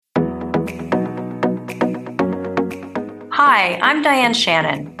Hi, I'm Diane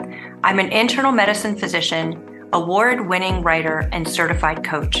Shannon. I'm an internal medicine physician, award-winning writer, and certified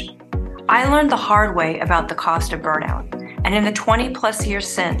coach. I learned the hard way about the cost of burnout, and in the 20 plus years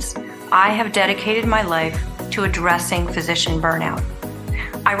since, I have dedicated my life to addressing physician burnout.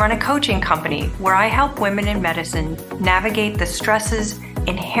 I run a coaching company where I help women in medicine navigate the stresses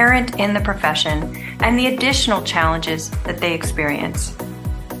inherent in the profession and the additional challenges that they experience.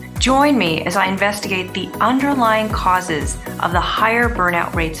 Join me as I investigate the underlying causes of the higher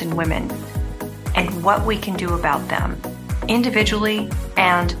burnout rates in women and what we can do about them, individually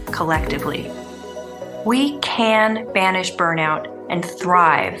and collectively. We can banish burnout and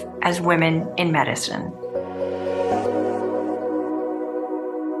thrive as women in medicine.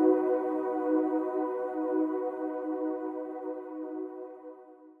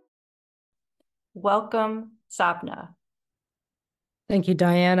 Welcome, Sapna. Thank you,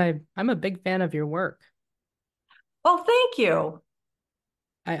 Diane. I'm a big fan of your work. Well, thank you.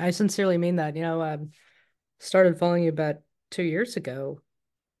 I sincerely mean that. Started following you about 2 years ago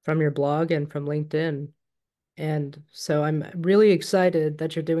from your blog and from LinkedIn. And so I'm really excited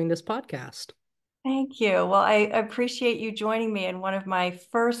that you're doing this podcast. Thank you. Well, I appreciate you joining me in one of my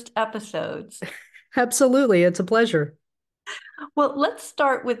first episodes. Absolutely. It's a pleasure. Well, let's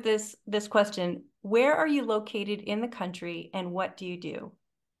start with this question. Where are you located in the country and what do you do?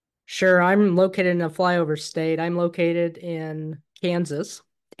 Sure, I'm located in a flyover state. I'm located in Kansas,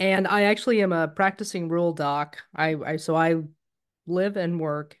 and I actually am a practicing rural doc. I live and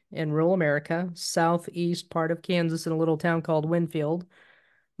work in rural America, southeast part of Kansas in a little town called Winfield,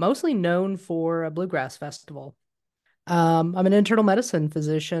 mostly known for a bluegrass festival. I'm an internal medicine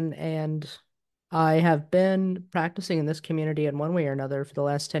physician, and I have been practicing in this community in one way or another for the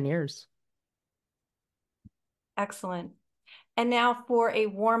last 10 years. Excellent. And now for a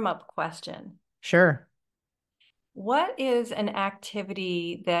warm-up question. Sure. What is an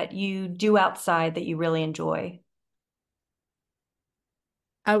activity that you do outside that you really enjoy?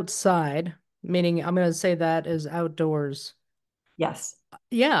 Outside, meaning I'm going to say that is outdoors. Yes.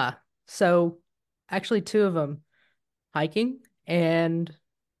 Yeah. So actually, two of them, hiking and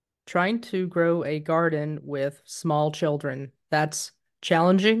trying to grow a garden with small children. That's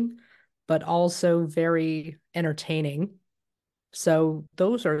challenging, but also very entertaining. So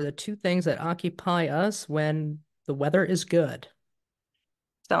those are the two things that occupy us when the weather is good.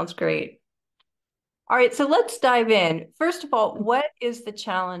 Sounds great. All right, so let's dive in. First of all, what is the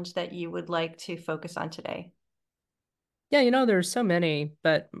challenge that you would like to focus on today? Yeah, there's so many,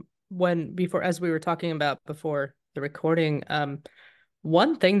 but as we were talking about before the recording,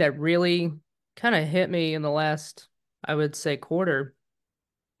 one thing that really kind of hit me in the last, I would say, quarter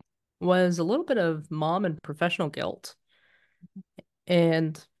was a little bit of mom and professional guilt.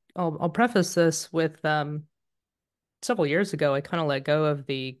 And I'll preface this with several years ago, I kind of let go of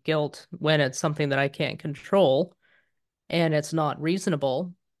the guilt when it's something that I can't control and it's not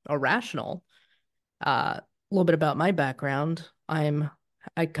reasonable or rational. A little bit about my background. I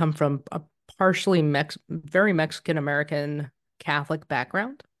come from a partially very Mexican American Catholic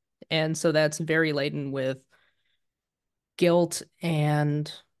background. And so that's very laden with guilt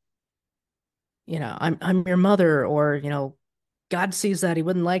and, I'm your mother, or, God sees that he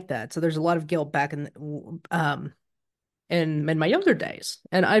wouldn't like that. So there's a lot of guilt back in my younger days.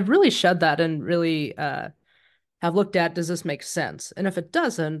 And I've really shed that and really have looked at, does this make sense? And if it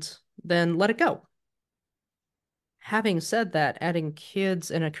doesn't, then let it go. Having said that, adding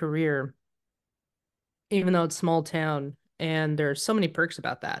kids in a career, even though it's small town, and there's so many perks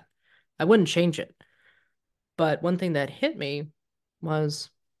about that, I wouldn't change it. But one thing that hit me was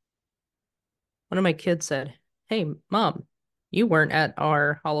one of my kids said, "Hey, mom, you weren't at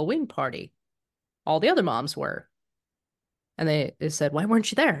our Halloween party. All the other moms were." And they said, "Why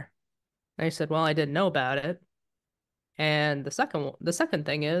weren't you there?" And I said, "Well, I didn't know about it." And the second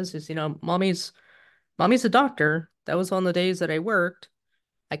thing is, mommy's a doctor. That was on the days that I worked.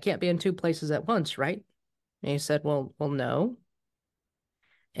 I can't be in two places at once, right? And he said, well, no.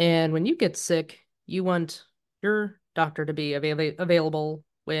 And when you get sick, you want your doctor to be available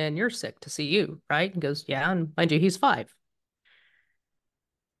when you're sick to see you, right? He goes, yeah. And mind you, he's 5.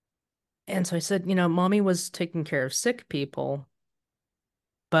 And so I said, mommy was taking care of sick people,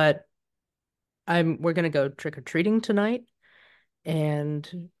 but we're gonna go trick or treating tonight.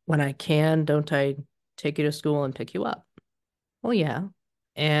 And when I can, don't I take you to school and pick you up? Well, yeah.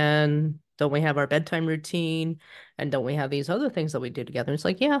 And don't we have our bedtime routine? And don't we have these other things that we do together? And it's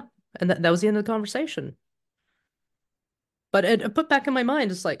like, yeah. And that was the end of the conversation. But it put back in my mind,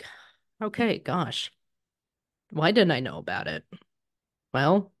 it's like, okay, gosh, why didn't I know about it?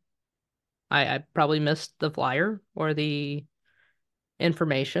 Well, I probably missed the flyer or the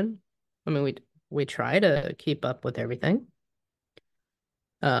information. I mean, we try to keep up with everything.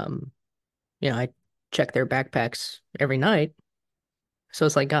 Um, I check their backpacks every night. So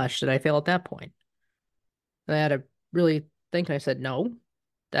it's like, gosh, did I fail at that point? And I had to really think, and I said, no,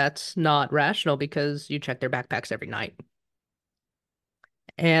 that's not rational because you check their backpacks every night.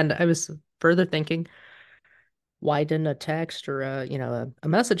 And I was further thinking, why didn't a text or a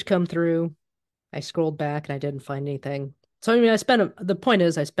message come through? I scrolled back and I didn't find anything. So I mean, the point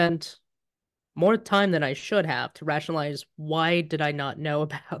is I spent more time than I should have to rationalize why did I not know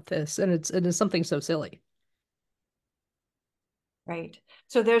about this? And it is something so silly. Right.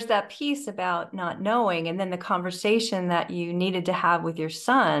 So there's that piece about not knowing, and then the conversation that you needed to have with your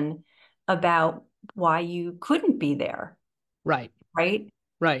son about why you couldn't be there. Right, Right.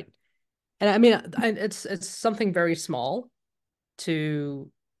 right. And I mean, it's something very small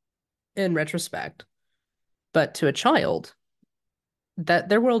to in retrospect, but to a child, that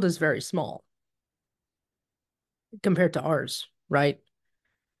their world is very small compared to ours, right?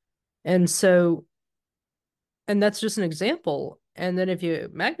 And so, and that's just an example. And then if you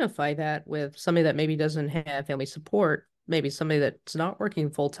magnify that with somebody that maybe doesn't have family support, maybe somebody that's not working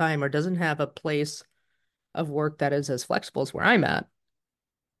full time or doesn't have a place of work that is as flexible as where I'm at,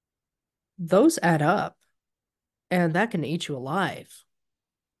 those add up and that can eat you alive.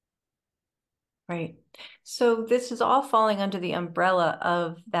 Right. So this is all falling under the umbrella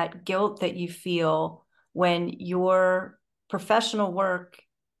of that guilt that you feel when your professional work,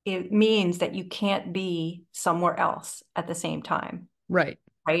 it means that you can't be somewhere else at the same time. Right,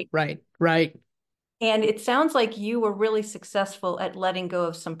 Right. right, right. And it sounds like you were really successful at letting go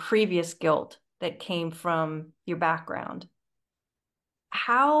of some previous guilt that came from your background.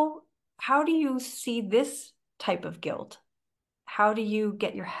 How how do you see this type of guilt? How do you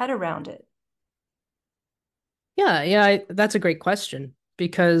get your head around it? Yeah, yeah, that's a great question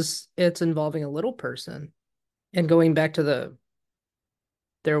because it's involving a little person and going back to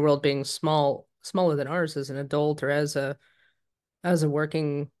their world being smaller than ours as an adult or as a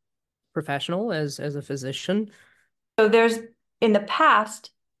working professional, as a physician. So there's in the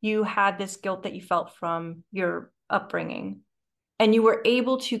past, you had this guilt that you felt from your upbringing, and you were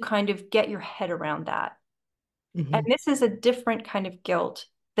able to kind of get your head around that. And Hmm. this is a different kind of guilt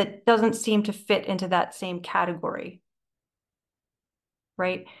that doesn't seem to fit into that same category,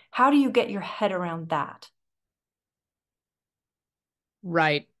 right? How do you get your head around that?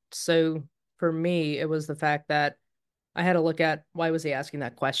 Right. So for me, it was the fact that I had to look at why was he asking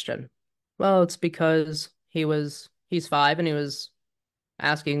that question? Well, it's because he's 5 and he was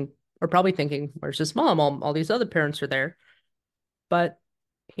asking or probably thinking, where's his mom? All these other parents are there. But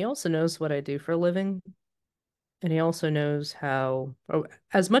he also knows what I do for a living. And he also knows how, or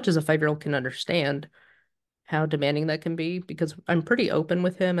as much as a 5-year-old can understand, how demanding that can be because I'm pretty open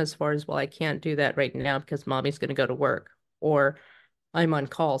with him as far as, well, I can't do that right now because mommy's going to go to work or I'm on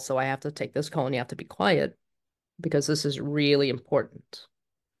call, so I have to take this call and you have to be quiet because this is really important.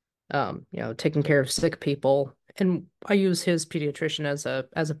 Taking care of sick people. And I use his pediatrician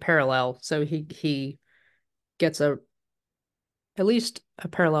as a parallel, so he gets a at least a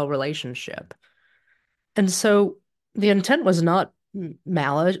parallel relationship. And so the intent was not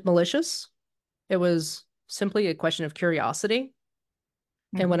malicious. It was simply a question of curiosity.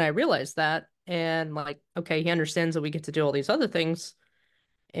 And Mhm. when I realized that, and like, okay, he understands that we get to do all these other things,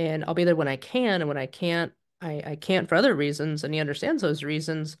 and I'll be there when I can, and when I can't, I can't for other reasons, and he understands those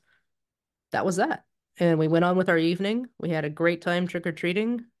reasons. That was that. And we went on with our evening. We had a great time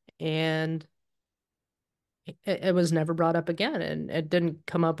trick-or-treating, and it was never brought up again. And it didn't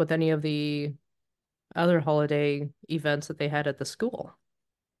come up with any of the other holiday events that they had at the school.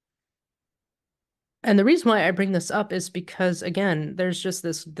 And the reason why I bring this up is because, again, there's just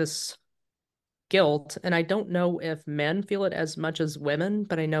this guilt, and I don't know if men feel it as much as women,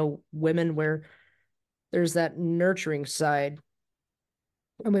 but I know women where there's that nurturing side,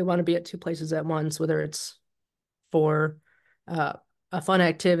 and we want to be at two places at once, whether it's for uh, a fun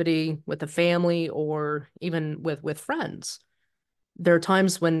activity with a family or even with friends. There are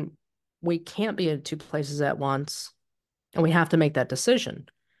times when we can't be in two places at once, and we have to make that decision.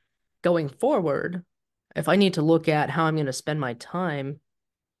 Going forward, if I need to look at how I'm going to spend my time,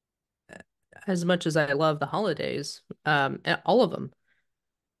 as much as I love the holidays, all of them,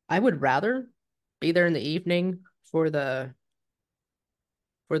 I would rather be there in the evening for the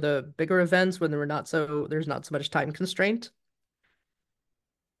bigger events when there's not so much time constraint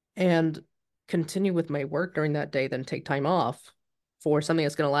and continue with my work during that day than take time off for something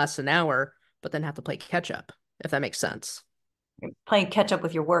that's going to last an hour, but then have to play catch up, if that makes sense. Playing catch up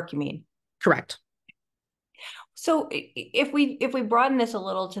with your work, you mean? Correct. So if we broaden this a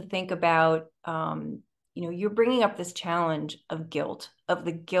little to think about, you're bringing up this challenge of guilt, of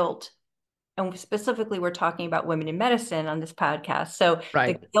the guilt, and specifically we're talking about women in medicine on this podcast. So the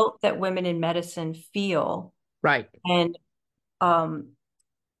Right. guilt that women in medicine feel Right. and um,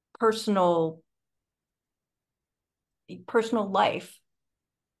 personal personal life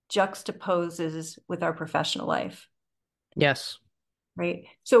juxtaposes with our professional life, Yes. right?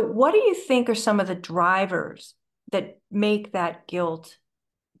 So what do you think are some of the drivers that make that guilt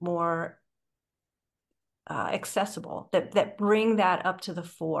more accessible, that bring that up to the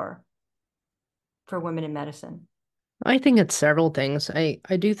fore for women in medicine? I think it's several things. I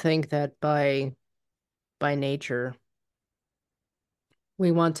do think that by nature,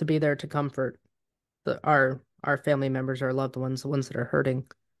 we want to be there to comfort our family members, our loved ones, the ones that are hurting.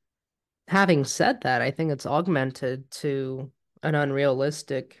 Having said that, I think it's augmented to an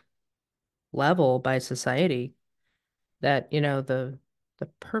unrealistic level by society that, the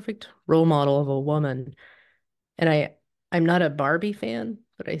perfect role model of a woman. And I'm not a Barbie fan,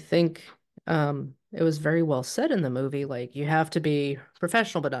 but I think it was very well said in the movie. Like you have to be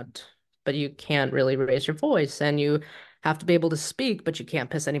professional, but you can't really raise your voice, and you have to be able to speak, but you can't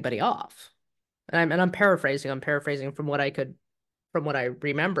piss anybody off. And I'm paraphrasing. I'm paraphrasing from what I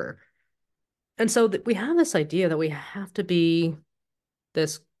remember. And so we have this idea that we have to be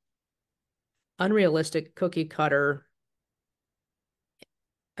this unrealistic cookie cutter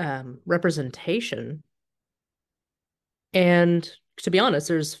representation. And to be honest,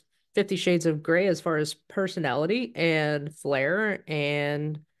 there's 50 shades of gray as far as personality and flair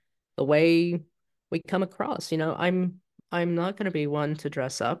and the way we come across. I'm not going to be one to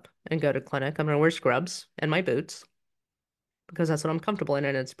dress up and go to clinic. I'm going to wear scrubs and my boots because that's what I'm comfortable in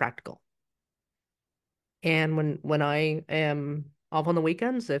and it's practical. And when I am off on the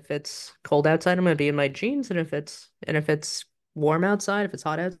weekends, if it's cold outside, I'm gonna be in my jeans, and if it's warm outside, if it's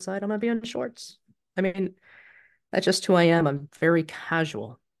hot outside, I'm gonna be in shorts. I mean, that's just who I am. I'm very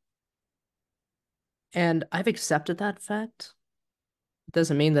casual. And I've accepted that fact. It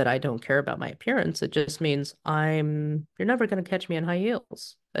doesn't mean that I don't care about my appearance. It just means you're never gonna catch me in high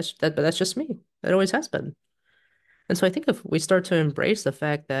heels. But that's just me. It always has been. And so I think if we start to embrace the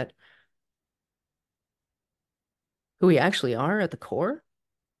fact that who we actually are at the core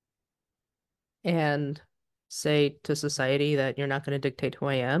and say to society that you're not going to dictate who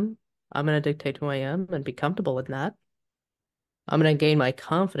I am. I'm going to dictate who I am and be comfortable with that. I'm going to gain my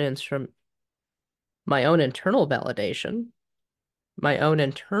confidence from my own internal validation, my own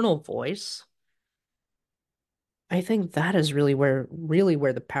internal voice. I think that is really where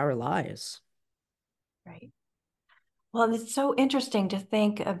the power lies. Right. Well, it's so interesting to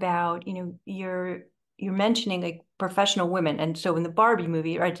think about, you're mentioning like professional women. And so in the Barbie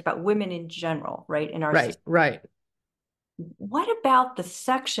movie, right, it's about women in general, right, in our Right, society. right. What about the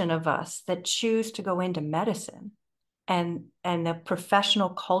section of us that choose to go into medicine and the professional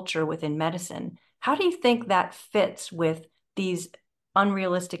culture within medicine? How do you think that fits with these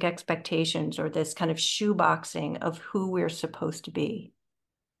unrealistic expectations or this kind of shoeboxing of who we're supposed to be?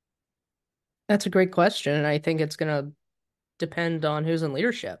 That's a great question, and I think it's going to depend on who's in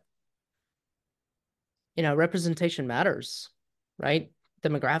leadership. Representation matters, right?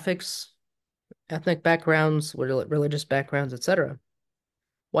 Demographics, ethnic backgrounds, religious backgrounds, etc.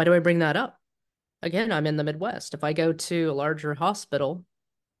 Why do I bring that up? Again, I'm in the Midwest. If I go to a larger hospital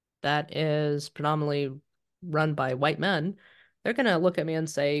that is predominantly run by white men, they're going to look at me and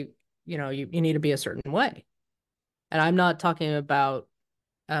say, you need to be a certain way. And um, I'm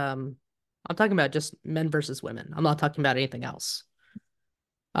talking about just men versus women. I'm not talking about anything else.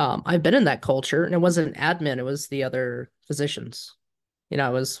 I've been in that culture, and it wasn't admin, it was the other physicians. I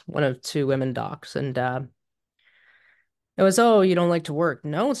was one of two women docs, and it was, oh, you don't like to work.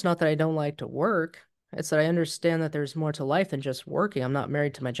 No, it's not that I don't like to work. It's that I understand that there's more to life than just working. I'm not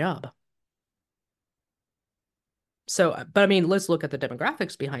married to my job. So, but I mean, let's look at the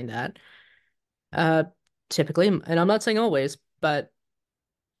demographics behind that. Uh, Typically, and I'm not saying always, but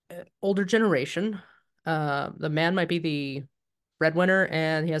older generation, the man might be the breadwinner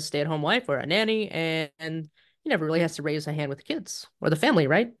and he has a stay-at-home wife or a nanny, and he never really has to raise a hand with the kids or the family,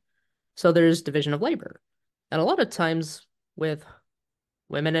 right? So there's division of labor. And a lot of times with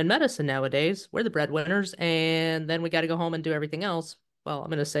women in medicine nowadays, we're the breadwinners, and then we got to go home and do everything else. Well, I'm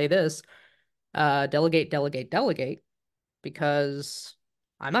going to say this, delegate, delegate, delegate, because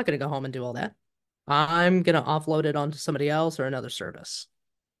I'm not going to go home and do all that. I'm going to offload it onto somebody else or another service.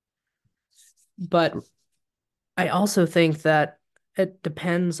 But I also think that it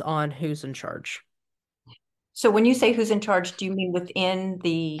depends on who's in charge. So when you say who's in charge, do you mean within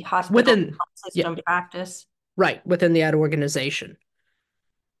the hospital within, yeah, system practice? right, within the ad organization.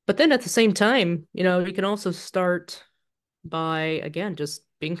 But then at the same time, you can also start by, again, just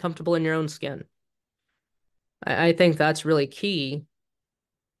being comfortable in your own skin. I think that's really key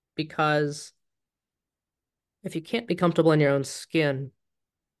because if you can't be comfortable in your own skin,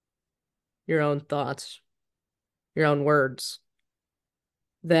 your own thoughts, your own words,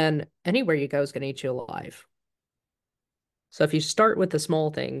 then anywhere you go is going to eat you alive. So if you start with the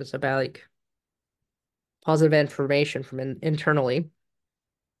small things about like positive information from internally,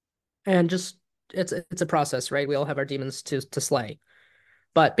 and just it's a process, right? We all have our demons to slay.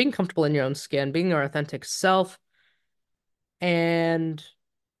 But being comfortable in your own skin, being your authentic self, and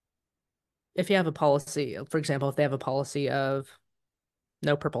if you have a policy, for example, if they have a policy of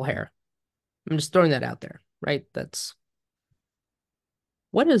no purple hair, I'm just throwing that out there, right? That's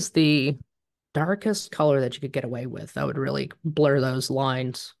what is the darkest color that you could get away with that would really blur those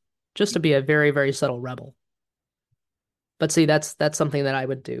lines just to be a very, very subtle rebel. But see, that's something that I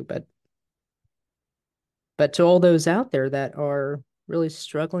would do. But to all those out there that are really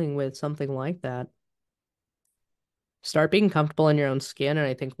struggling with something like that, start being comfortable in your own skin. And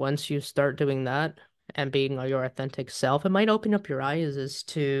I think once you start doing that and being your authentic self, it might open up your eyes as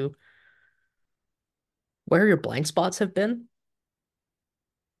to where your blind spots have been.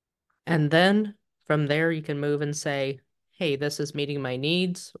 And then from there, you can move and say, hey, this is meeting my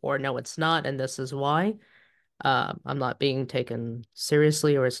needs, or no, it's not, and this is why. I'm not being taken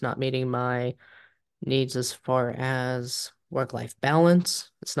seriously, or it's not meeting my needs as far as work-life balance.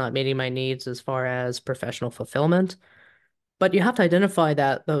 It's not meeting my needs as far as professional fulfillment. But you have to identify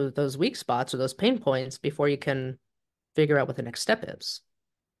that those weak spots or those pain points before you can figure out what the next step is.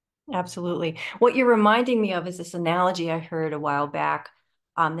 Absolutely. What you're reminding me of is this analogy I heard a while back,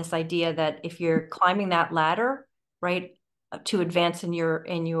 this idea that if you're climbing that ladder, right, to advance in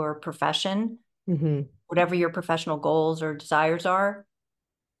your profession, Hmm. whatever your professional goals or desires are,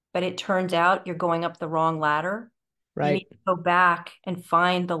 but it turns out you're going up the wrong ladder, you need Right, to go back and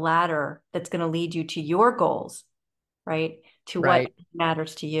find the ladder that's going to lead you to your goals, right? To what right,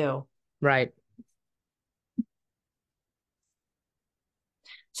 matters to you. right.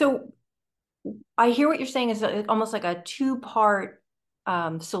 So I hear what you're saying is almost like a two-part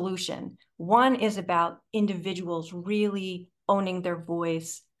solution. One is about individuals really owning their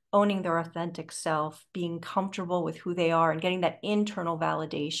voice, owning their authentic self, being comfortable with who they are and getting that internal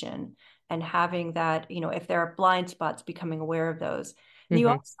validation and having that, if there are blind spots, becoming aware of those. And you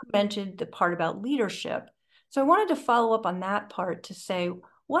Hmm. also mentioned the part about leadership. So I wanted to follow up on that part to say,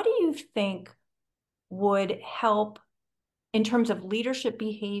 what do you think would help in terms of leadership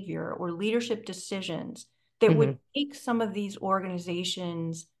behavior or leadership decisions that would Hmm. make some of these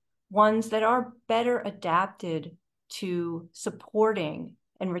organizations ones that are better adapted to supporting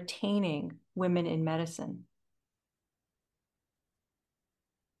and retaining women in medicine?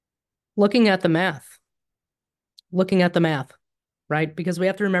 Looking at the math, looking at the math, right? Because we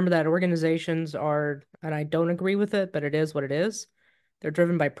have to remember that organizations are, and I don't agree with it, but it is what it is. They're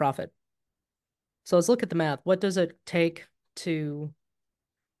driven by profit. So let's look at the math. What does it take to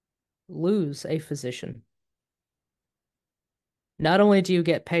lose a physician? Not only do you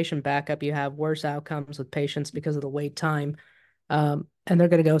get patient backup, you have worse outcomes with patients because of the wait time, and they're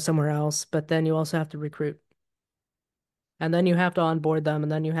going to go somewhere else, but then you also have to recruit. And then you have to onboard them,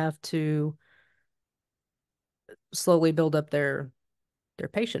 and then you have to slowly build up their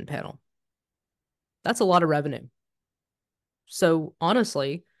patient panel. That's a lot of revenue. So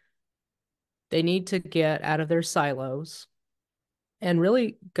honestly, they need to get out of their silos and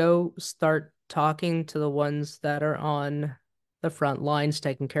really go start talking to the ones that are on the front lines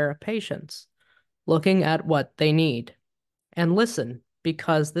taking care of patients, looking at what they need and listen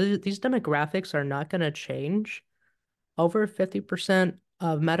because these demographics are not going to change. Over 50%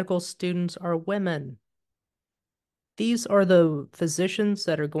 of medical students are women. These are the physicians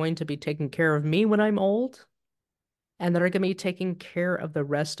that are going to be taking care of me when I'm old and that are going to be taking care of the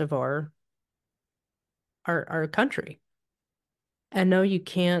rest of our country. And no, you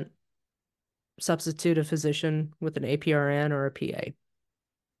can't substitute a physician with an APRN or a PA.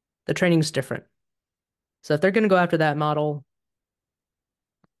 The training's different. So if they're going to go after that model,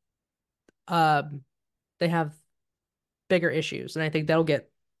 um, they have bigger issues, and I think that'll get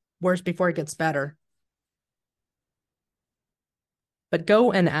worse before it gets better. But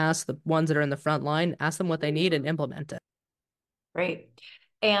go and ask the ones that are in the front line, ask them what they need and implement it. Right.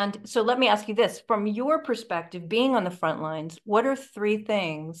 And so let me ask you this, from your perspective, being on the front lines, what are three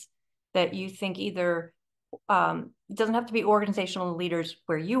things that you think either it doesn't have to be organizational leaders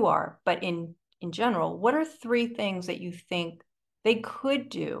where you are, but in in general, what are 3 things that you think they could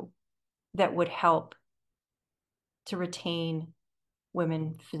do that would help to retain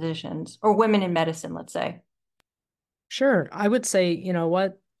women physicians or women in medicine, let's say? Sure. I would say, you know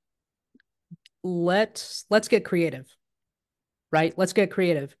what? Let's get creative, right? Let's get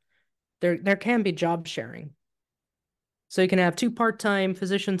creative. There can be job sharing. So you can have two part-time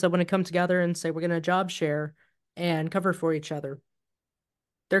physicians that want to come together and say we're going to job share and cover for each other.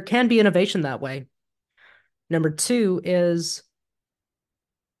 There can be innovation that way. Number two is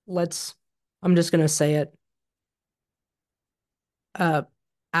let's, I'm just going to say it, uh,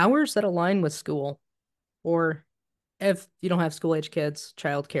 hours that align with school, or if you don't have school age kids,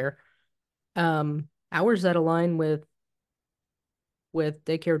 childcare, hours that align with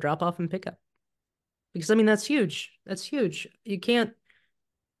daycare drop off and pickup. Because I mean that's huge. That's huge. You can't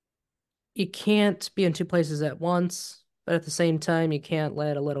be in two places at once, but at the same time you can't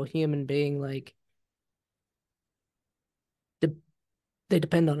let a little human being like de they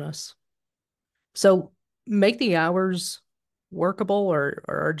depend on us. So make the hours workable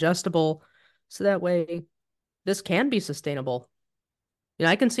or adjustable so that way this can be sustainable. You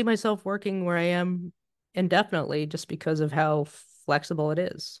know, I can see myself working where I am indefinitely just because of how flexible it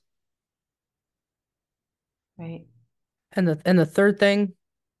is. Right. And the third thing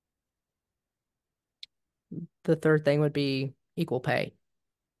would be equal pay.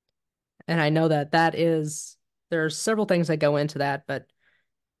 And I know that there are several things that go into that, but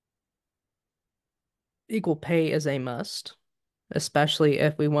equal pay is a must, especially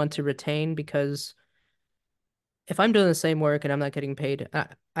if we want to retain, because if I'm doing the same work and I'm not getting paid,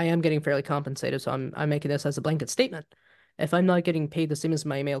 I am getting fairly compensated, so I'm making this as a blanket statement. If I'm not getting paid the same as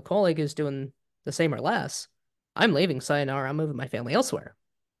my male colleague is doing the same or less, I'm leaving sayonara, I'm moving my family elsewhere.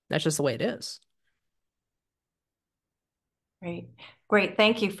 That's just the way it is. Great. Great.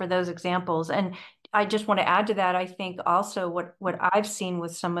 Thank you for those examples. And I just want to add to that. I think also what I've seen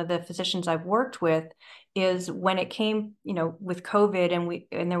with some of the physicians I've worked with is when it came, with COVID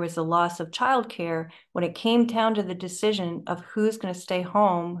and there was a loss of childcare, when it came down to the decision of who's going to stay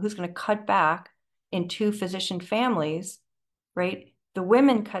home, who's going to cut back in 2 physician families, right? The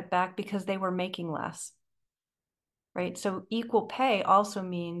women cut back because they were making less, right? So equal pay also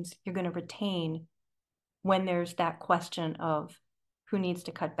means you're going to retain when there's that question of who needs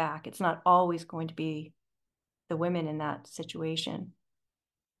to cut back. It's not always going to be the women in that situation.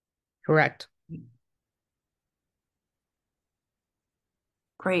 Correct.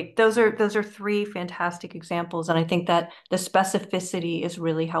 Great. Those are 3 fantastic examples. And I think that the specificity is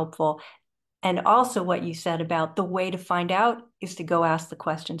really helpful. And also what you said about the way to find out is to go ask the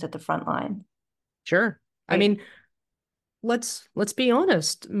questions at the front line. Sure. I Right. mean, let's be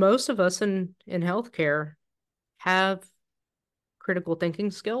honest. Most of us in healthcare have critical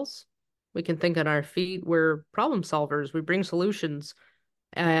thinking skills. We can think on our feet. We're problem solvers. We bring solutions.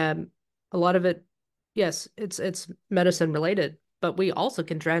 Um, a lot of it, yes, it's medicine related, but we also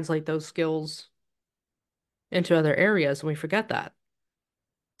can translate those skills into other areas, and we forget that.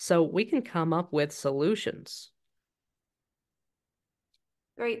 So we can come up with solutions.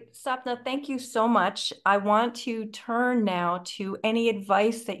 Great. Sapna, thank you so much. I want to turn now to any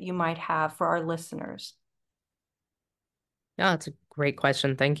advice that you might have for our listeners. Yeah, it's a great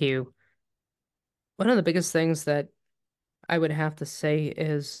question. Thank you. One of the biggest things that I would have to say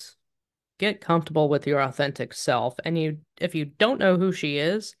is get comfortable with your authentic self. And if you don't know who she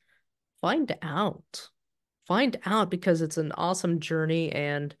is, find out. Find out because it's an awesome journey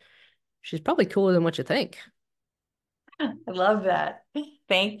and she's probably cooler than what you think. I love that.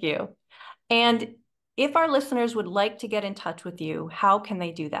 Thank you. And if our listeners would like to get in touch with you, how can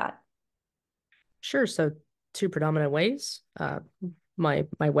they do that? Sure. So two predominant ways. My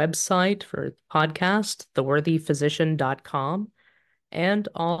website for podcast, theworthyphysician.com, and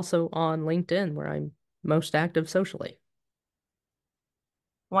also on LinkedIn, where I'm most active socially.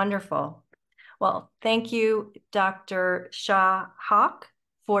 Wonderful. Well, thank you, Dr. Shah-Haque,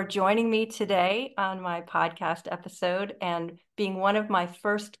 for joining me today on my podcast episode and being one of my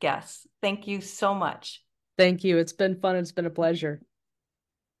first guests. Thank you so much. Thank you. It's been fun. It's been a pleasure.